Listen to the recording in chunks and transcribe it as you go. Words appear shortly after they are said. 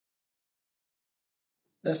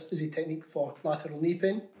This is a technique for lateral knee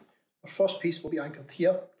pain. Our first piece will be anchored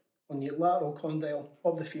here on the lateral condyle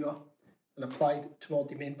of the femur and applied toward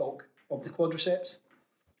the main bulk of the quadriceps.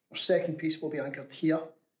 Our second piece will be anchored here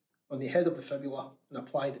on the head of the fibula and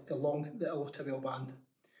applied along the iliotibial band.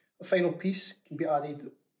 A final piece can be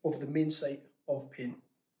added over the main site of pain.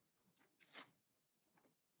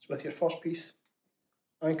 So with your first piece,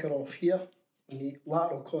 anchor off here on the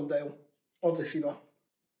lateral condyle of the femur,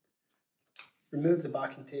 remove the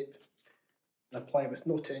backing tape and apply with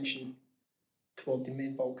no tension toward the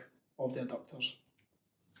main bulk of the adductors.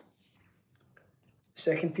 The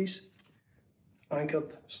second piece,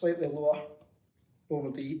 anchored slightly lower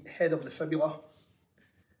over the head of the fibula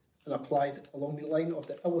and applied along the line of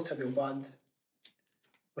the iliotibial band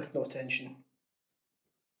with no tension.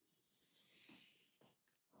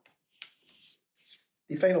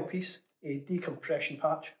 The final piece, a decompression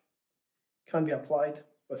patch, can be applied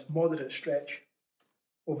with moderate stretch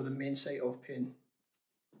over the main site of pain.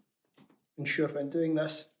 Ensure when doing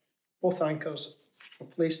this, both anchors are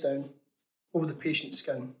placed down over the patient's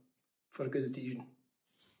skin for a good adhesion.